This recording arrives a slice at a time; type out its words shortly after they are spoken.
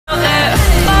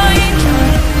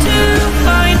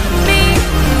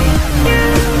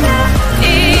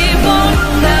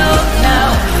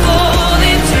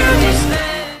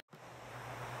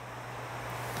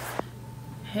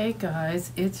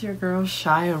guys, it's your girl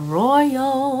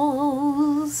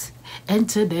ShyRoyals, and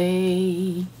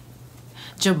today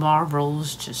Jamar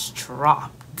Rose just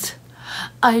dropped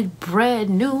a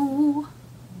brand new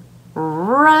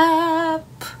rap,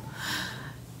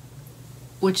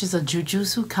 which is a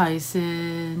jujutsu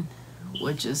kaisen,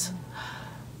 which is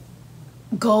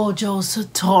Gojo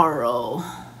Satoru.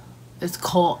 It's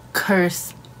called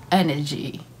Cursed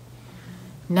Energy.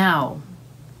 Now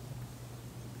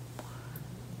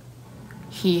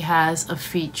he has a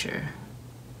feature,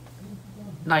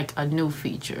 like a new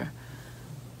feature,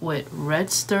 with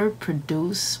Redster,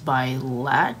 produced by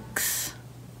Lex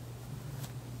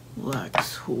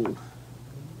who?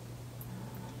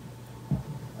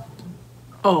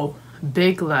 Oh,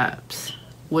 Big Labs,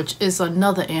 which is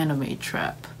another anime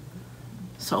trap.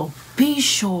 So be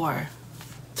sure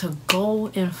to go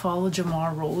and follow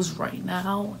Jamar Rose right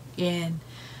now in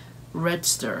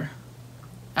Redster.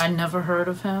 I never heard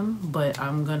of him, but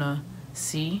I'm gonna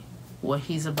see what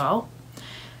he's about,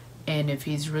 and if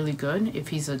he's really good, if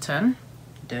he's a 10,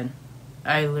 then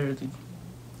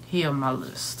he on my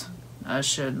list. I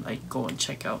should like go and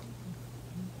check out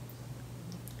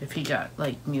if he got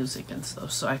like music and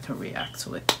stuff so I can react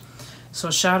to it.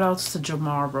 So shout outs to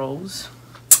Jamar Rose.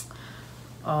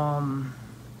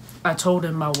 I told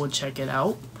him I would check it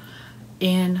out,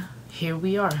 and here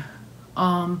we are.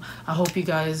 I hope you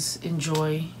guys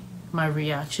enjoy my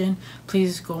reaction.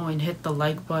 Please go and hit the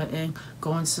like button,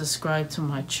 go and subscribe to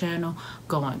my channel,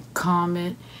 go and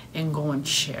comment, and go and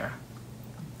share.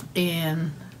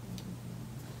 And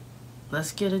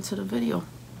let's get into the video.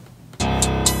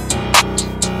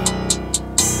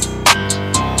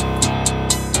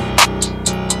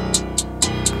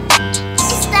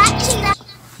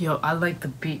 Yo, I like the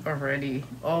beat already.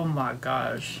 Oh my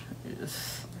gosh.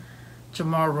 Yes.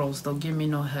 Jamar Rose, don't give me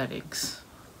no headaches.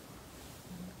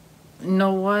 You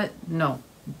know what? No.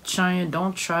 Cheyenne,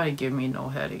 don't try to give me no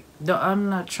headache. I'm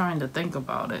not trying to think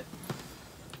about it.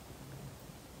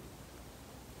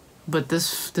 But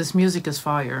this music is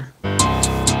fire.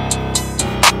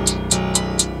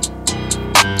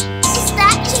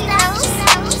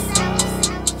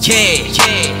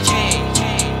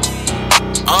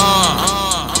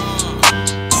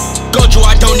 Gojo,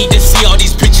 I don't need to see all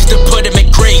these pictures to put them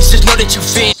in graves. Just know that you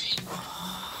fit.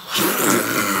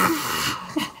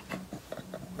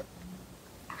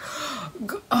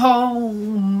 Oh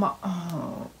my.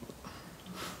 Oh.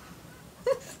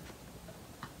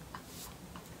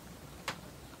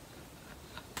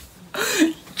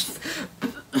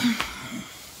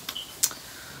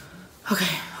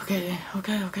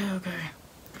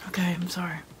 Okay, I'm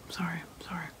sorry.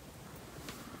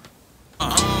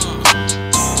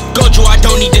 Gojo, I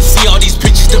don't need to see all these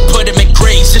pictures to put them in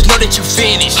graves. Just know that you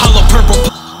finished. Hollow purple.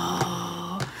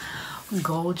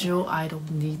 Gojo, I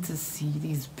don't need to see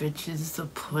these bitches to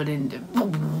put in the.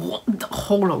 What?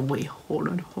 Hold on, wait, hold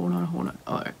on.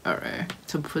 Alright.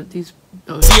 To put these.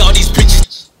 See all these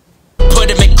pictures. Put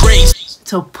them in graves.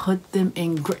 To put them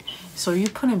in graves. So you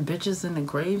putting bitches in the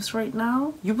graves right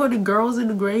now? You putting girls in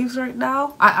the graves right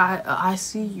now? I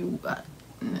see you.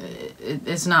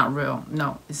 It's not real.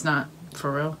 No, it's not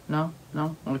for real. No.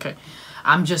 Okay,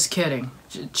 I'm just kidding.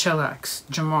 Chillax,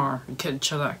 Jamar, kid,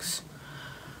 chillax.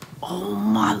 Oh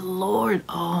my lord.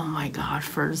 Oh my god.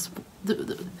 First,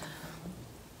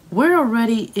 we're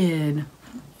already in.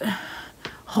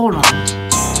 Hold on.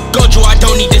 Gojo, I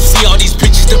don't need to see all these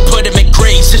pictures to put them in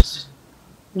graves.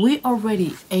 We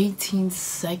already 18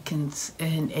 seconds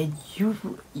in, and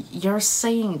you're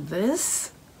saying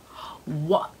this?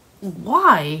 What?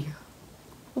 Why?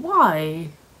 Know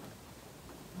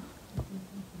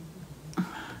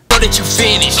that you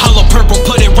finished. Hollow purple,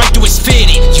 put it right through his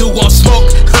fitting. You want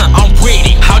smoke? I'm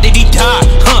waiting. How did he die?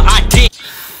 I did.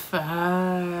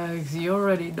 Facts. You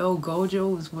already know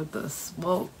Gojo is with the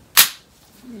smoke.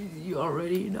 You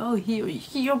already know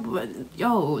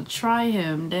yo, try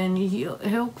him, then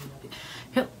he'll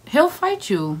fight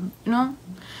you, you know.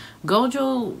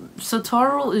 Gojo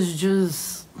Satoru is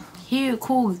just he a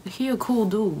cool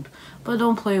dude, but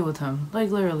don't play with him. Like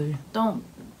literally, don't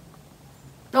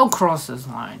cross this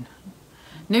line.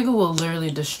 Nigga will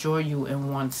literally destroy you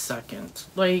in 1 second.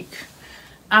 Like,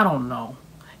 I don't know.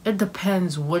 It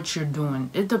depends what you're doing.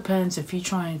 It depends if you're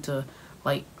trying to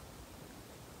like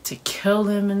to kill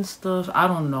him and stuff. I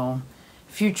don't know.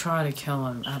 If you try to kill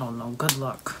him, I don't know. Good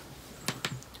luck.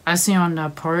 I see on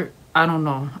that part. I don't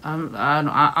know.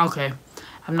 Okay.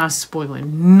 I'm not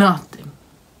spoiling nothing.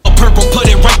 Purple, put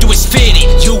it right through his fitting.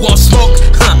 You want smoke?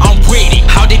 I'm waiting.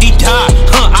 How did he die?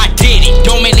 I did it.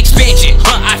 Domain expansion.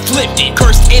 I flipped it.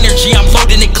 Cursed energy. I'm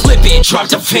loading and clipping.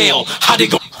 Dropped a veil. How'd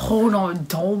it go? hold on.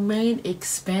 Domain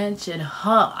expansion.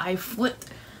 Huh? I flipped.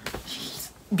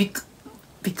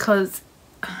 Because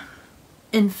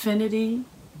infinity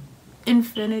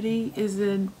is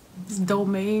in his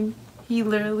domain. He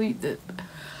literally did.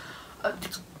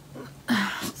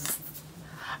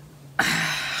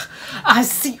 I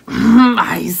see.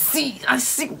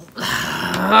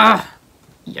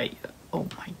 Yeah. Oh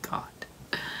my god.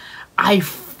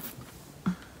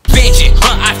 Vengeance,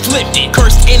 I flipped it.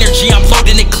 Cursed energy, I'm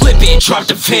loading and clipping. Drop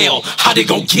the veil, how they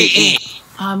gon' get in?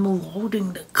 I'm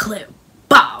loading the clip.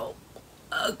 Bow.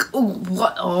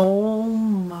 What? Oh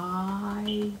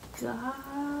my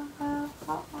god.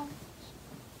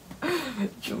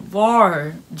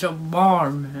 Jamar,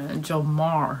 man.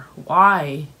 Jamar.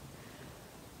 Why?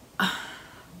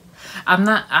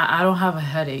 I don't have a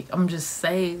headache. I'm just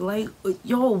saying, like,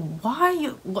 yo,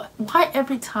 why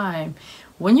every time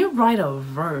when you write a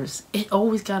verse, it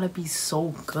always gotta be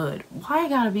so good? Why it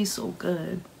gotta be so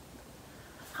good?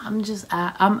 I'm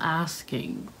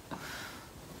asking.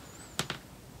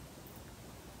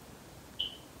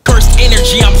 Cursed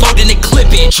energy, I'm loading and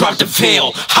clipping. Drop the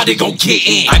veil, how they gon' get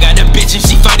in? I got a bitch and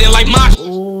she fighting like my.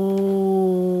 Oh,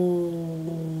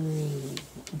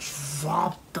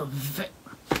 drop the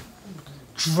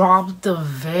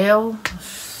veil.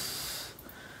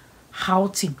 How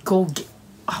to go get?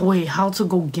 Wait, how to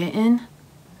go get in?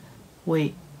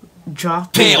 Wait,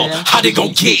 drop the veil. How they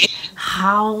gon' get in?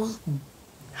 How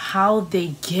they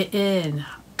get in?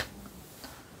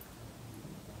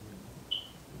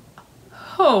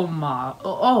 Oh my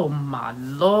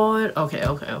lord. Okay. I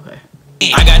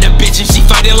got a bitch and she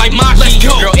fighting like Maki. Let's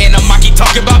go. Girl and a Maki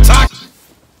talking about talk.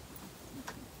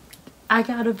 I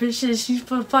got a bitch and she's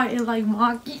fighting like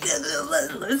Maki.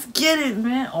 Let's get it,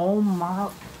 man. Oh my.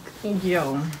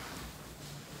 Yo.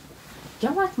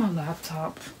 Y'all like my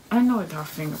laptop? I know it got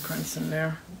fingerprints in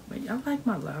there, but y'all like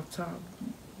my laptop?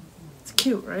 It's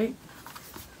cute, right?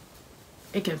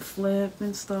 It can flip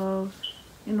and stuff,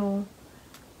 you know.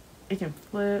 It can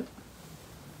flip.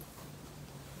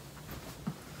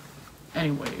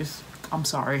 Anyways, I'm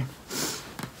sorry.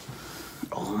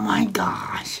 Oh my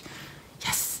gosh.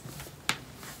 Yes.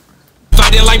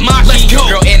 Fighting like Maki. Let's go.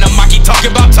 Girl and a Maki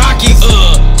talking about Takis.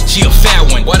 She a fat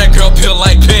one. Why that girl built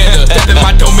like Panda? Step in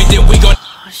my domain, then we gon'.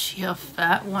 Oh, she a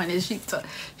fat one. Is she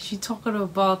talking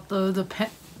about the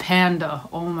panda?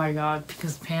 Oh my god,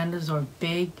 because pandas are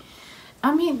big.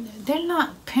 I mean,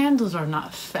 pandas are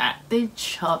not fat. They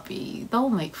chubby.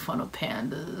 Don't make fun of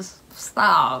pandas.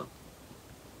 Stop.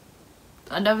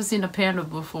 I've never seen a panda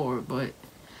before, but,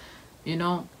 you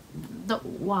know,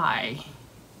 why?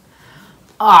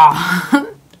 Ah,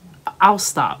 I'll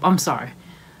stop. I'm sorry.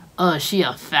 She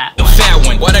a fat one. Fat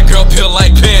one. Why that girl built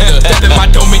like Panda? Step in my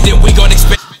domain, then we gon'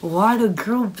 expect. Why the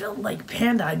girl built like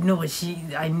panda? I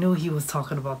knew he was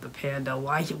talking about the panda.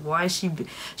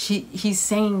 He's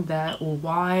saying that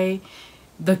why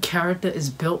the character is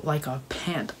built like a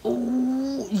panda.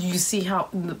 Oh, you see how?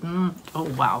 Oh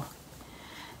wow.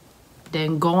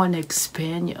 Then go and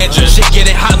expand your. And just shit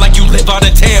getting hot like you live out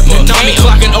in Tampa. Hanami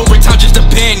clocking overtime just to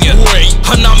pan ya. Wait,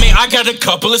 Hanami, I got a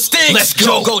couple of sticks. Let's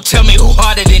go. Go tell me who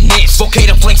harder than this. Okay,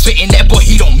 the flanks fitting that boy,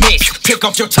 he don't miss. Pick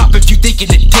off your top if you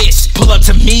thinking of this. Pull up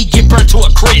to me, get burnt to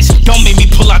a crisp. Don't make me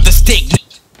pull out the stick.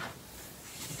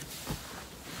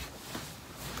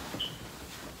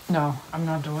 No, I'm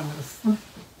not doing this.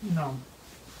 No.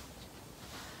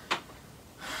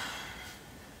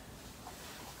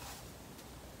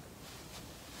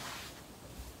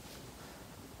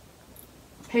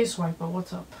 Hey Swiper,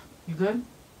 what's up? You good?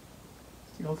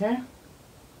 You okay?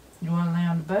 You wanna lay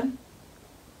on the bed?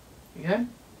 You good?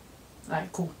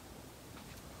 Alright, cool.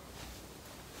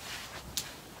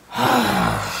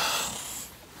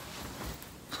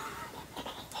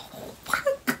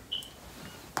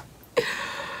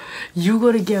 You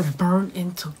gonna get burnt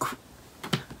into.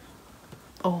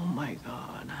 Oh my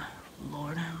god.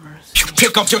 Lord have mercy.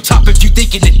 Pick off your top if you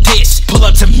thinking of this. Pull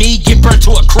up to me, get burnt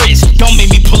to a crisp. Don't make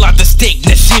me pull out the stick,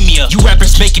 Nashimia. You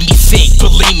rappers making me sick,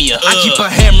 bulimia. I keep a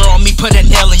hammer on me, put a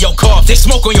nail in your coffin. They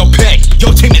smoke on your back,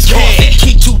 your team is coughing.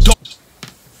 Keep two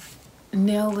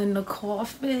nail in the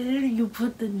coffin. You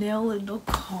put the nail in the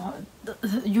coffin.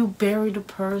 You bury the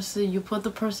person. You put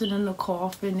the person in the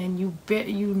coffin, and you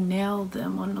nail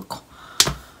them on the coffin.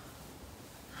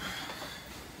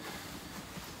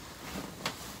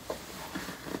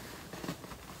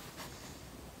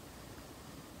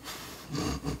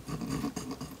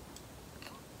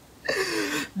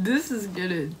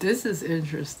 This is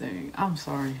interesting. I'm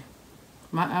sorry.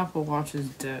 My Apple Watch is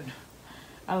dead.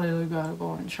 I literally gotta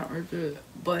go and charge it.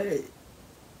 But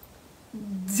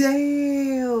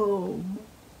damn.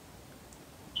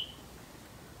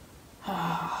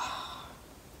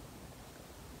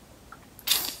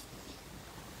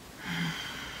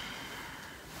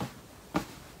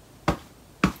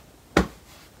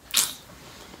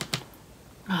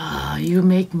 You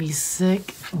make me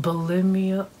sick.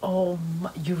 Bulimia. Oh my,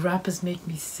 you rappers make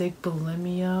me sick.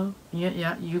 Bulimia.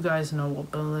 Yeah, you guys know what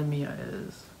bulimia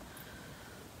is.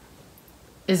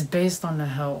 It's based on the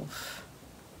health.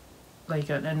 Like,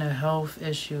 and the health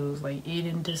issues, like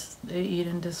eating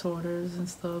disorders and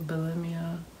stuff.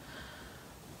 Bulimia.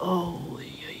 Oh,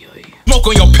 yeah. Smoke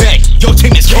on your back, your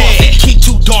team is gone. Keep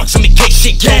two dogs on me, get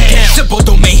shit go down. Simple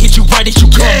domain, hit you right as you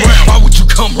come round. Why would you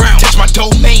come round? Touch my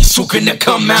domain, so couldn't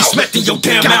come out. Smacking your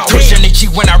damn mouth. Cursed energy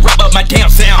when I wrap up my damn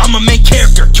sound. I'm a main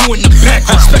character, you in the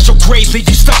background. Special grades leave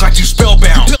you stuck like you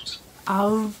spellbound.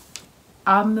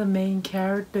 I'm the main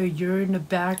character, you're in the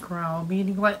background.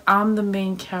 Meaning, like, I'm the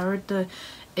main character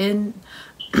in...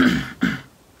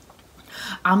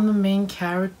 I'm the main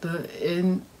character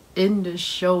in the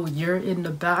show, you're in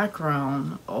the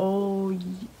background. Oh,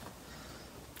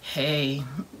 hey.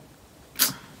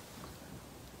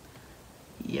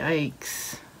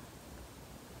 Yikes.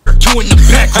 You in the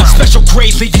background. Special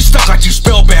grade leave you stuck like you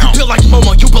spellbound. Feel like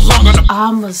Momo, you belong on a...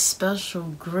 I'm a special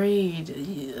grade.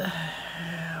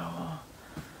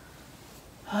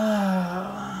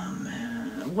 Oh,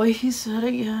 man. What he said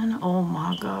again? Oh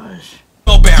my gosh.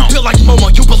 Spellbound. Feel like Momo,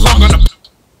 you belong on a...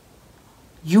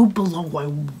 You belong, like,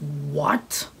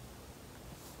 what?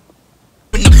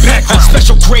 In the background.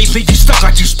 Special grade leave you stuck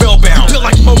like you spellbound. Feel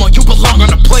like Momo, you belong on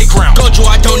the playground. Gojo,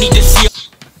 I don't need to see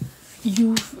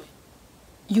you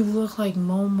look like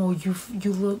Momo.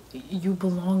 You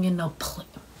belong in a play.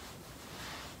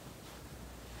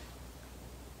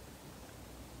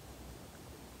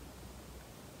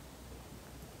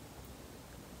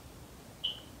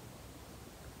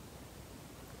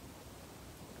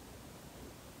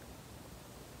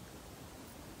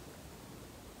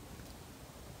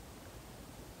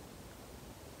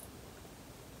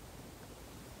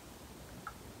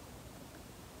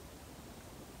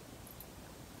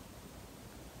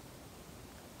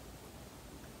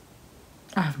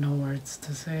 I have no words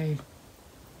to say.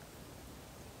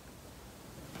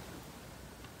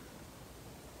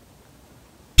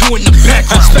 You in the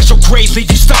background. Special grade leave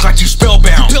you stuck like you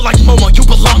spellbound. Feel like Momo, you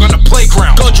belong on the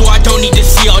playground. Gojo, I don't need to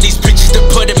see all these pictures to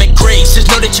put him in grades. Just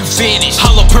know that you finished.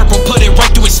 Hollow purple, put it right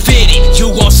through his fitting.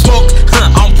 You want smoke?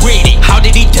 I'm with it. How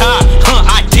did he die?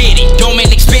 I did it.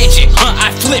 Domain expansion?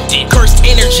 I flipped it. Cursed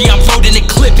energy, I'm loading and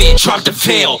clipping. Drop the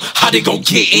veil, how they gon'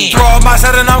 get in? Throw up my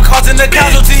set and I'm causing the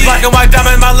casualty. Black and white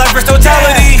diamond, my leverage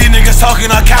totality. These niggas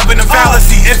talking on capping the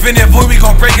fallacy. Infinite void, we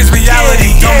gon' break his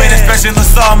reality. Domain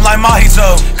specialist, so I'm like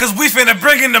Mahito. Cause we finna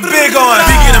bring in the big on.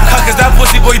 Speaking them cuckers, that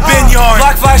pussy boy been yarn.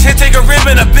 Black flash hit, take a rib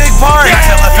in a big part. I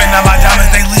tell a fan that my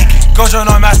diamonds, they leaking. Gojo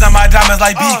no mask, now my diamonds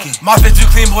like beacon. My fit too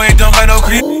clean, boy, it don't got no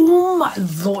creep. Oh my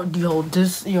lord,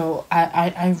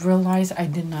 I realized I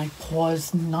did not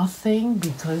pause nothing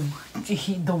because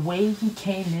the way he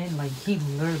came in, like, he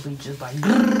literally just like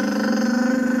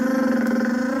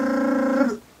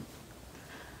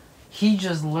he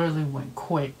just literally went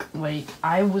quick. Like,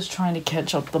 I was trying to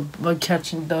catch up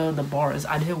catching the bars.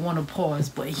 I didn't want to pause,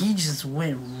 but he just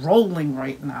went rolling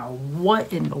right now.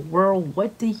 What in the world?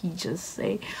 What did he just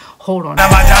say? Hold on.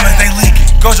 Now my diamonds, they leaking.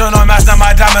 Gojo no mask, now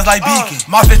my diamonds like beacon.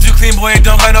 My fit too clean, boy, it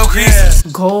don't got no creases.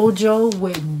 Gojo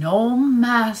with no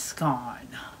mask on.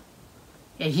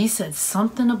 Yeah, he said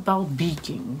something about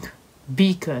beacon.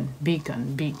 Beacon.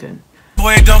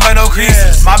 Boy, it don't got no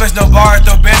creases. My bitch no bars,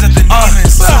 no bands at the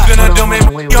demons. Gonna do me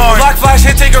yarn. Black flash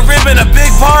hit, take a rib in a big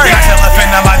part. I tell a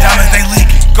fan that my diamonds, they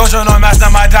leaking. Gojo no mask,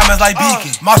 now my diamonds like beacon.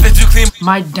 My fit too clean.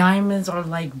 My diamonds are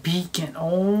like beacon.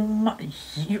 Oh my.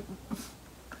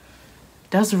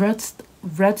 That's Redster.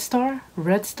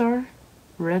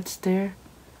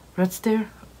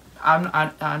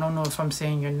 I don't know if I'm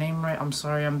saying your name right. I'm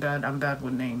sorry. I'm bad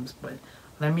with names. But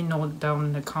let me know down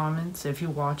in the comments if you're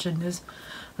watching this.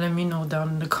 Let me know down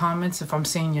in the comments if I'm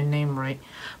saying your name right.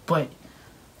 But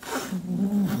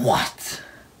what?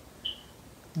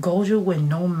 Gojo with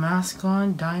no mask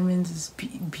on. Diamonds is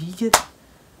beacon.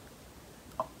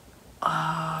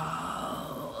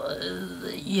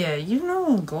 Yeah, you know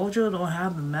when Gojo don't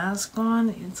have the mask on,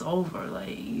 it's over. Like,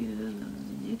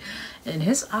 and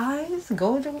his eyes,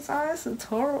 Gojo's eyes,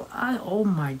 Satoru eye, oh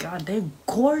my god, they're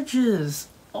gorgeous.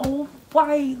 Oh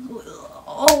my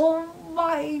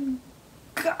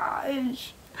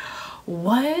gosh.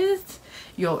 What?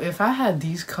 Yo, if I had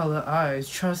these color eyes,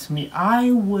 trust me,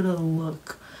 I would've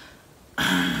looked.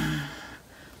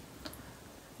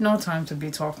 No time to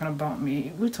be talking about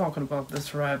me. We're talking about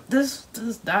this rap. That's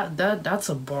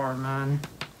a bar, man.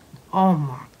 Oh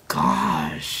my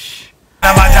gosh.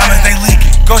 Now my diamonds, they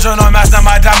leaking. Gojo no match, now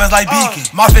my diamonds like beacon.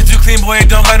 My fit too clean, boy, it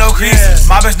don't got no creases.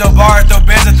 My bitch no bar, throw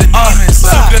bands at the demons.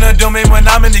 Soup gonna do me when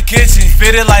I'm in the kitchen.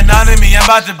 Fitted like Nanami, I'm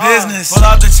about the business. Pull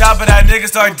out the chopper, that nigga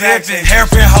start dipping.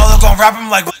 Hairpin hollow, gon' wrap him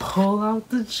like. Pull out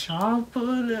the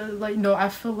chopper, like no, I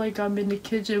feel like I'm in the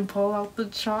kitchen. Pull out the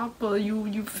chopper,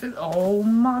 you feel. Oh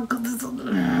my goodness,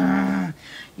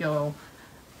 yo.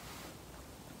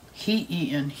 He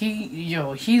eating,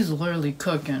 he's literally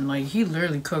cooking, like he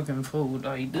literally cooking food,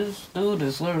 like this dude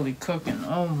is literally cooking.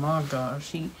 Oh my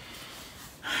gosh, he.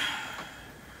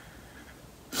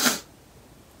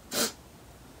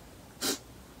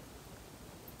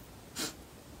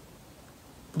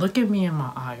 Look at me in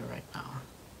my eye right now.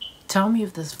 Tell me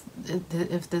if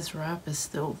this rap is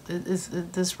still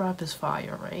this rap is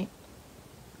fire, right?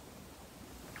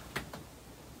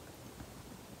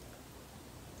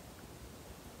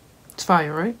 It's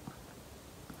fire, right?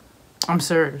 I'm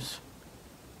serious.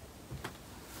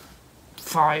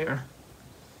 Fire.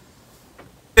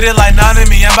 Fitted like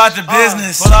Nanami, I'm about the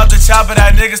business. Pull out the chopper,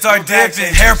 that nigga start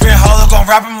dipping. Hairpin hollow, gon'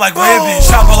 wrap him like whipping.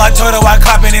 Chopper like Toto, I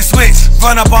clapping and switch.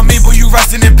 Run up on me, boy, you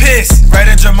resting in piss. Red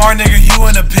and Jamar, nigga, you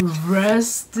in a piss.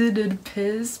 Rested in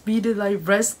piss, beat it like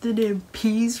rested in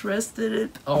peace, rested in.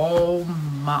 Oh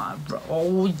my, bro.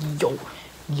 Oh,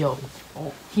 yo.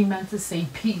 Oh, he meant to say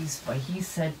peace, but he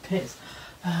said piss.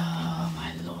 Oh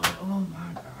my lord. Oh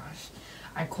my gosh.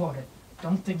 I caught it.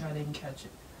 Don't think I didn't catch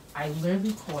it. I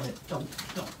literally caught it. Don't.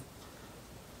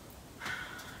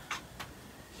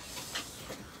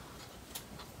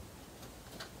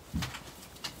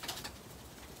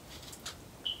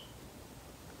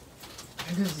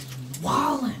 This is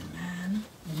wildin', man.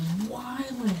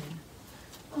 Wildin'.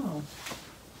 Oh.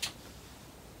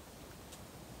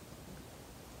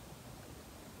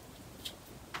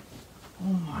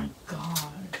 Oh my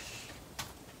gosh.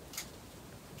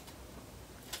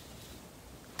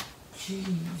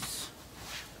 Jeez.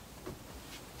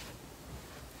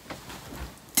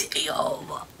 Damn.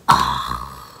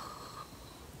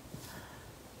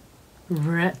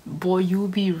 Boy, you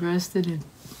be rested in.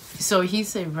 So he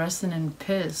said resting in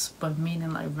piss, but meaning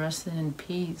like resting in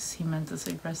peace. He meant to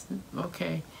say resting.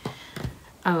 Okay.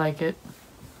 I like it.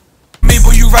 Me,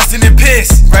 boy, you resting in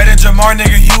piss. Red and Jamar,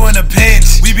 nigga, you in a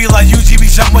pinch. We be like UG, we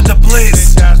jump with the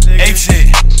blitz. Ape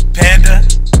shit, panda.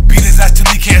 Beat his ass till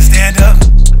he can't stand up.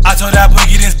 I told that boy,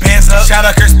 get his bands up. Shout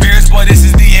out Cursed Spirits, boy, this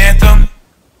is the anthem.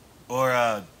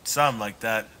 Or, something like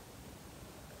that.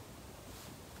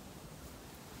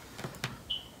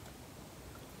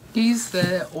 He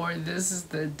said, or this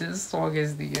song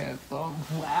is the anthem.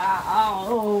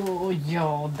 Wow.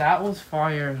 Yo, that was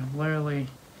fire, literally.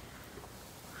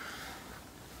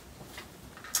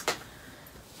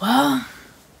 Well,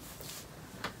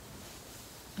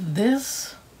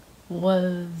 this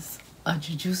was a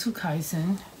Jujutsu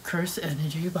Kaisen, Cursed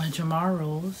Energy by Jamar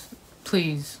Rose.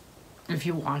 Please, if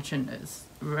you're watching this,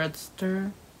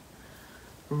 Redster.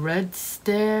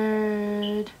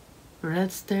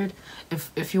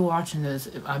 If you're watching this,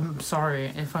 I'm sorry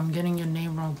if I'm getting your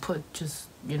name wrong. Just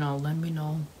let me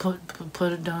know.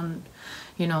 Put it down.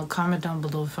 Comment down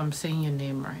below if I'm saying your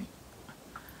name right.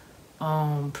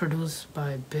 Produced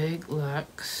by Big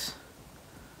Lex.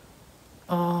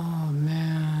 Oh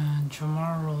man,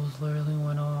 Jamar Rose literally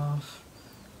went off,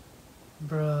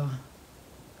 bruh.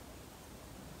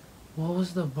 What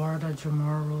was the bar that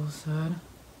Jamar Rose said?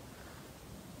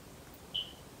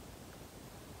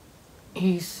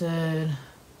 He said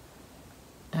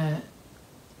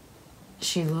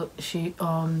she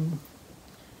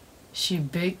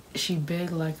big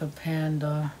like a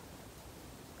panda.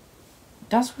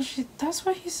 That's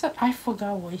what he said. I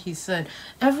forgot what he said.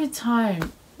 Every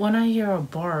time when I hear a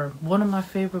bar, one of my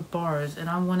favorite bars, and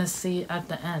I want to see it at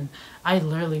the end, I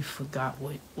literally forgot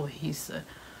what he said.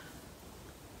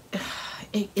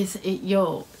 It's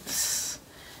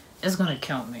gonna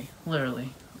kill me,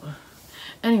 literally.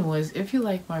 Anyways, if you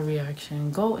like my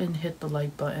reaction, go and hit the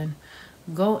like button.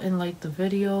 Go and like the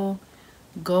video.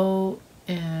 Go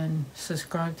and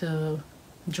subscribe to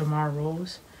Jamar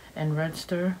Rose and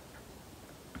Redster.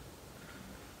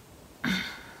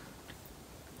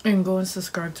 And go and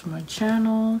subscribe to my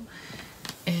channel.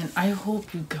 And I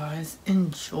hope you guys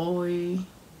enjoy.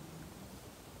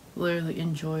 Literally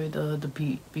enjoy the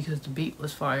beat, because the beat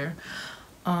was fire.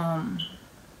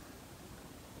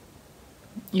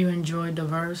 You enjoyed the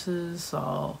verses,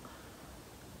 so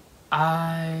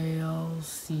I'll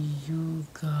see you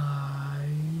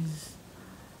guys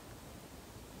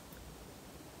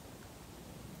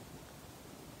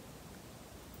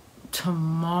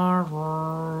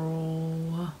tomorrow,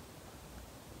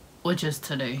 which is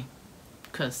today,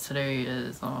 because because today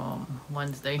is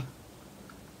Wednesday.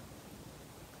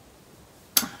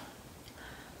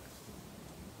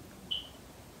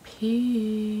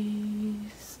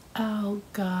 Peace out,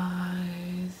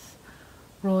 guys.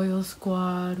 Royal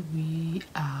Squad, we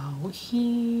out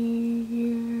here.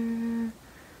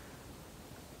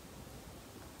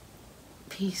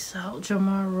 Peace out,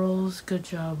 Jamar Rose. Good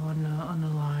job on the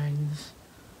lines,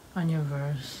 on your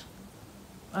verse.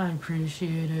 I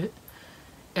appreciate it,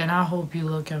 and I hope you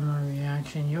look at my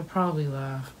reaction. You'll probably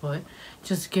laugh, but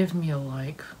just give me a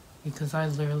like, because I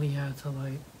literally had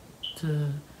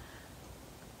to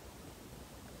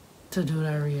to do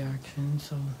that reaction.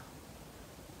 So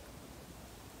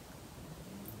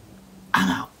I'm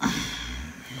out.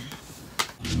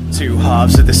 Two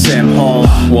halves of the same whole.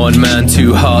 One man,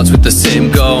 two hearts with the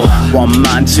same goal. One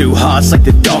man, two hearts like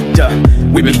the doctor.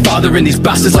 We've been fathering these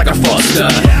bastards like a foster.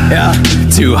 Yeah,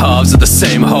 two halves of the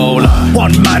same whole.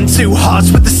 One man, two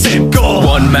hearts with the same goal.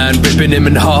 One man ripping him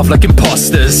in half like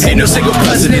imposters. Ain't no single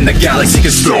person in the galaxy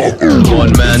can stop.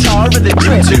 One man,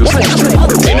 two.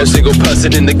 Ain't no single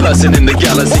person in the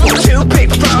galaxy. Two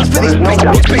big rounds for these big.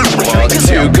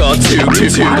 Two got two.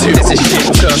 This is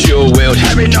shit, touch your world.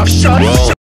 Having enough shots.